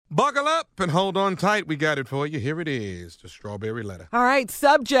Buckle up and hold on tight. We got it for you. Here it is, the Strawberry Letter. All right,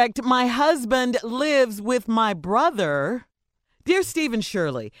 subject, my husband lives with my brother. Dear Steve and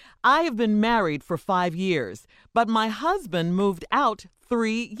Shirley, I have been married for 5 years, but my husband moved out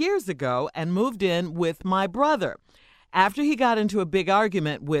 3 years ago and moved in with my brother. After he got into a big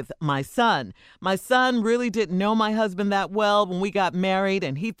argument with my son really didn't know my husband that well when we got married,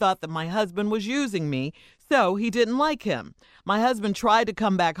 and he thought that my husband was using me, so he didn't like him. My husband tried to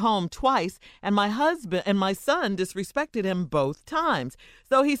come back home twice, and my son disrespected him both times.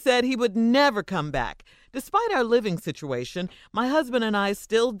 So he said he would never come back. Despite our living situation, my husband and I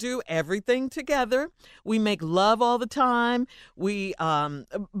still do everything together. We make love all the time.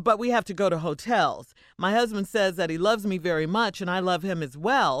 But we have to go to hotels. My husband says that he loves me very much and I love him as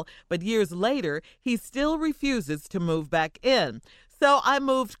well, but years later, he still refuses to move back in. So I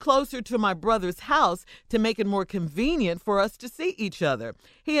moved closer to my brother's house to make it more convenient for us to see each other.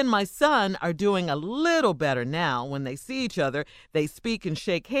 He and my son are doing a little better now. When they see each other, they speak and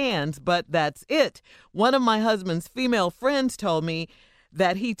shake hands, but that's it. One of my husband's female friends told me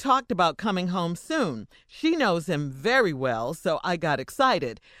that he talked about coming home soon. She knows him very well, so I got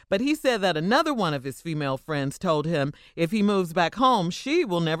excited. But he said that another one of his female friends told him if he moves back home, she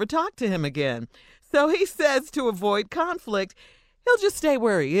will never talk to him again. So he says to avoid conflict, he'll just stay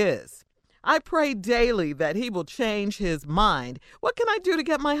where he is. I pray daily that he will change his mind. What can I do to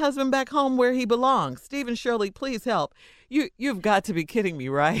get my husband back home where he belongs? Steve and Shirley, please help. You've got to be kidding me,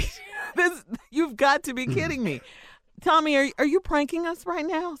 right? You've got to be kidding me. Tommy, are you pranking us right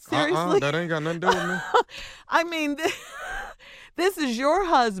now? Seriously? That ain't got nothing to do with me. I mean, this is your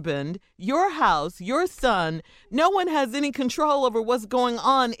husband, your house, your son. No one has any control over what's going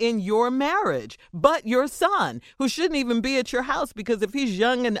on in your marriage but your son, who shouldn't even be at your house, because if he's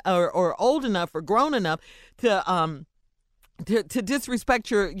young or old enough or grown enough to disrespect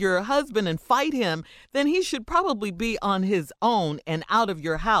your husband and fight him, then he should probably be on his own and out of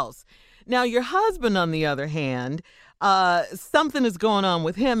your house. Now, your husband, on the other hand, something is going on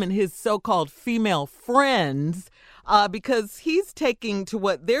with him and his so-called female friends, because he's taking to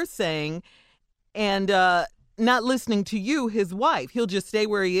what they're saying and not listening to you, his wife. He'll just stay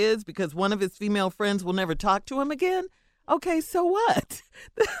where he is because one of his female friends will never talk to him again. Okay, so what?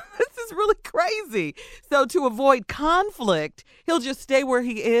 This is really crazy. So to avoid conflict, he'll just stay where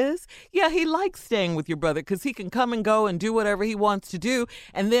he is. Yeah, he likes staying with your brother because he can come and go and do whatever he wants to do,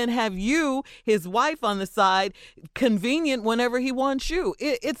 and then have you, his wife, on the side, convenient whenever he wants you.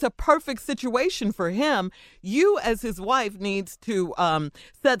 It's a perfect situation for him. You, as his wife, needs to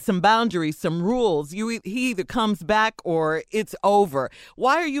set some boundaries, some rules. He either comes back or it's over.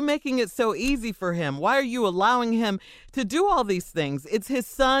 Why are you making it so easy for him? Why are you allowing him to do all these things? It's his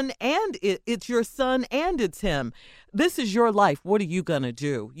son and it's your son and it's him. This is your life. What are you going to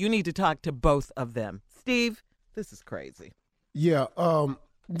do? You need to talk to both of them. Steve, this is crazy. Yeah,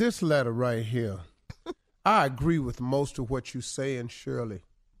 this letter right here, I agree with most of what you say, and Shirley.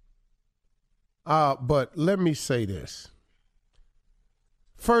 But let me say this.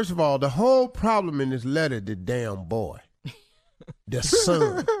 First of all, the whole problem in this letter, the damn boy, the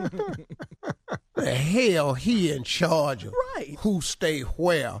son. The hell he in charge of Right. who stay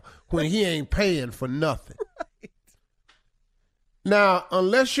where when he ain't paying for nothing. Right. Now,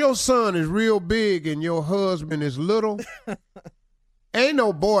 unless your son is real big and your husband is little, ain't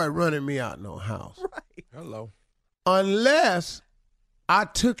no boy running me out no house. Right. Hello. Unless I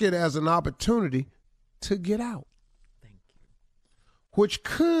took it as an opportunity to get out. Thank you. Which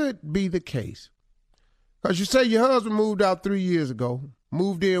could be the case. Because you say your husband moved out 3 years ago,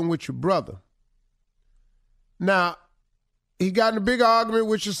 moved in with your brother. Now, he got in a big argument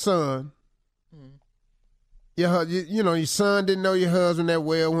with your son. Your son didn't know your husband that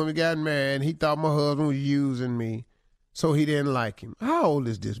well when we got married. He thought my husband was using me, so he didn't like him. How old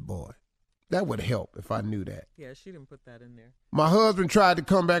is this boy? That would help if I knew that. Yeah, she didn't put that in there. My husband tried to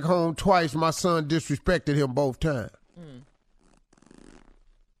come back home twice. My son disrespected him both times.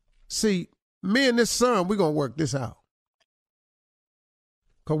 See, me and this son, we're going to work this out.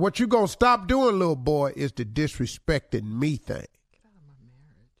 Because what you're going to stop doing, little boy, is the disrespecting me thing. Get out of my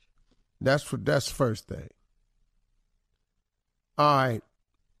marriage. That's the first thing. All right.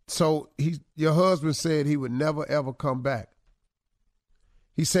 So your husband said he would never, ever come back.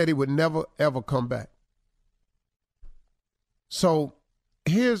 He said he would never, ever come back. So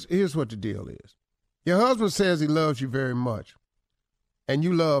here's what the deal is. Your husband says he loves you very much, and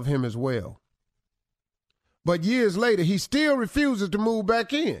you love him as well. But years later, he still refuses to move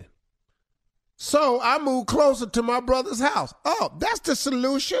back in. So I moved closer to my brother's house. Oh, that's the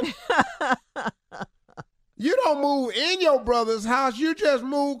solution. You don't move in your brother's house. You just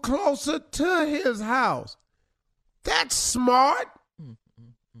move closer to his house. That's smart.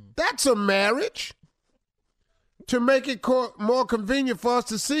 That's a marriage. To make it more convenient for us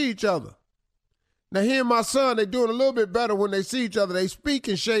to see each other. Now, he and my son, they're doing a little bit better when they see each other. They speak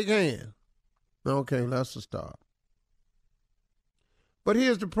and shake hands. Okay, that's a start. But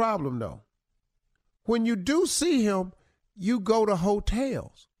here's the problem, though. When you do see him, you go to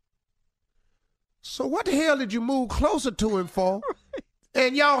hotels. So what the hell did you move closer to him for? Right.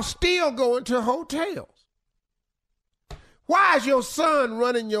 And y'all still going to hotels? Why is your son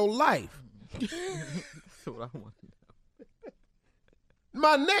running your life? That's what I want to know.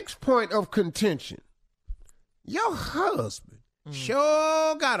 My next point of contention. Your husband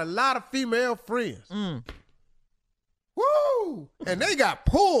sure got a lot of female friends. Woo! And they got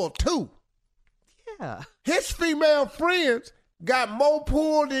pull, too. Yeah. His female friends got more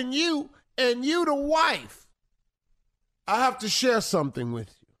pull than you, and you the wife. I have to share something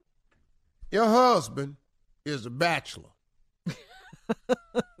with you. Your husband is a bachelor.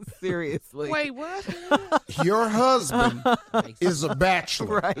 Seriously. Wait, what? Your husband is a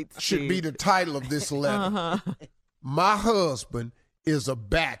bachelor. Right, should be the title of this letter. My husband is a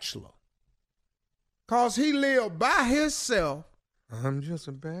bachelor. Because he lived by himself. I'm just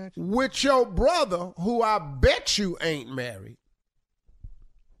a bachelor. With your brother, who I bet you ain't married.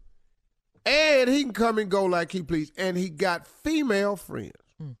 And he can come and go like he please. And he got female friends.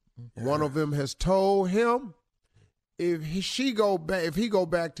 Mm-hmm. One of them has told him if he go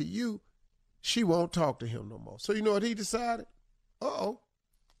back to you, she won't talk to him no more. So you know what he decided? Uh-oh.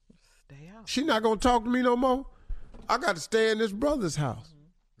 Stay out. She not going to talk to me no more? I got to stay in this brother's house.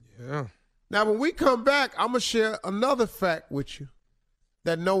 Yeah. Now, when we come back, I'm going to share another fact with you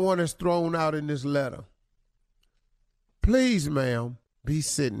that no one has thrown out in this letter. Please, ma'am, be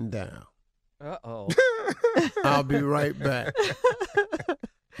sitting down. Uh-oh. I'll be right back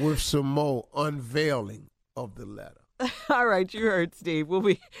with some more unveiling of the letter. All right, you heard Steve.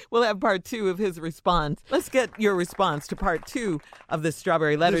 We'll have part 2 of his response. Let's get your response to part 2 of the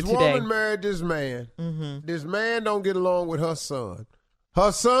Strawberry Letter this today. This woman married this man. Mm-hmm. This man don't get along with her son.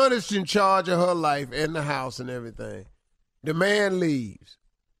 Her son is in charge of her life and the house and everything. The man leaves.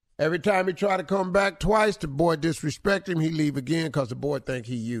 Every time he try to come back twice, the boy disrespect him. He leave again because the boy think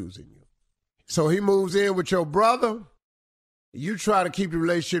he using you. So he moves in with your brother. You try to keep the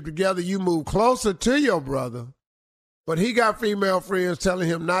relationship together. You move closer to your brother. But he got female friends telling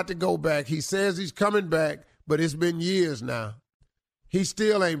him not to go back. He says he's coming back, but it's been years now. He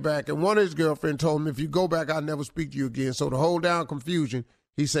still ain't back. And one of his girlfriends told him, if you go back, I'll never speak to you again. So to hold down confusion,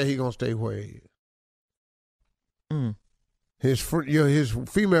 he said he going to stay where he is. His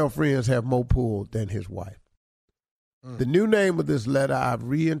female friends have more pull than his wife. The new name of this letter, I've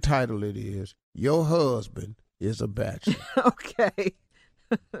re-entitled it is, Your Husband is a Bachelor. Okay.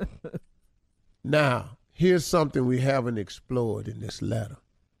 Now, here's something we haven't explored in this letter.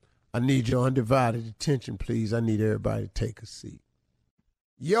 I need your undivided attention, please. I need everybody to take a seat.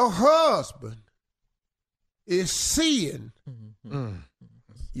 Your husband is seeing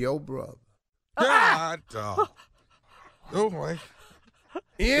your brother. God, dog. Oh, my.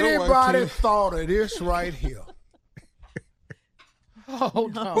 Anybody thought of this right here? Oh,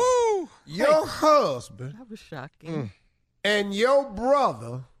 no. Woo. Your husband That was shocking. and your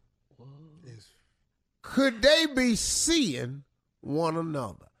brother, could they be seeing one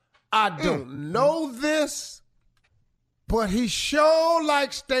another? I don't know this, but he sure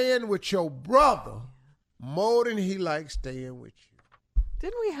likes staying with your brother more than he likes staying with you.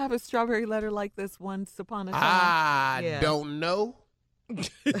 Didn't we have a Strawberry Letter like this once upon a time? I don't know,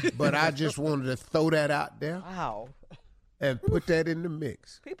 but I just wanted to throw that out there Wow. and put that in the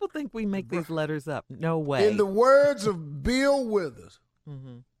mix. People think we make these letters up. No way. In the words of Bill Withers,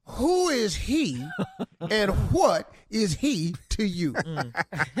 who is he and what is he to you?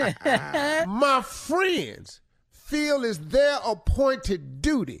 My friends feel it's their appointed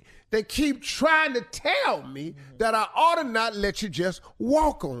duty. They keep trying to tell me that I ought to not let you just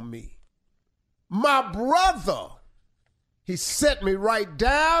walk on me. My brother, he set me right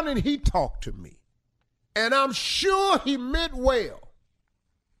down and he talked to me. And I'm sure he meant well.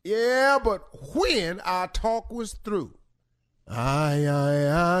 Yeah, but when our talk was through,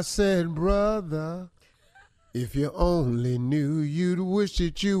 I said, brother, if you only knew, you'd wish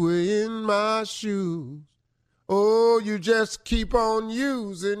that you were in my shoes. Oh, you just keep on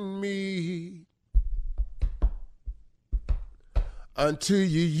using me until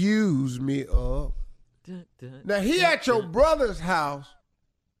you use me up. Now, he at your brother's house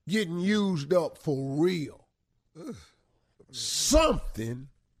getting used up for real. Something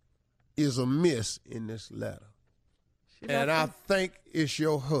is amiss in this letter. And I think it's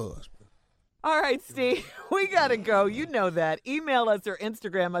your husband. All right, Steve, we got to go. You know that. Email us or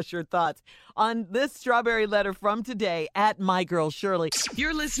Instagram us your thoughts on this strawberry letter from today at My Girl Shirley.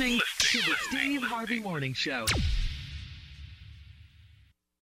 You're listening to the Steve Harvey Morning Show.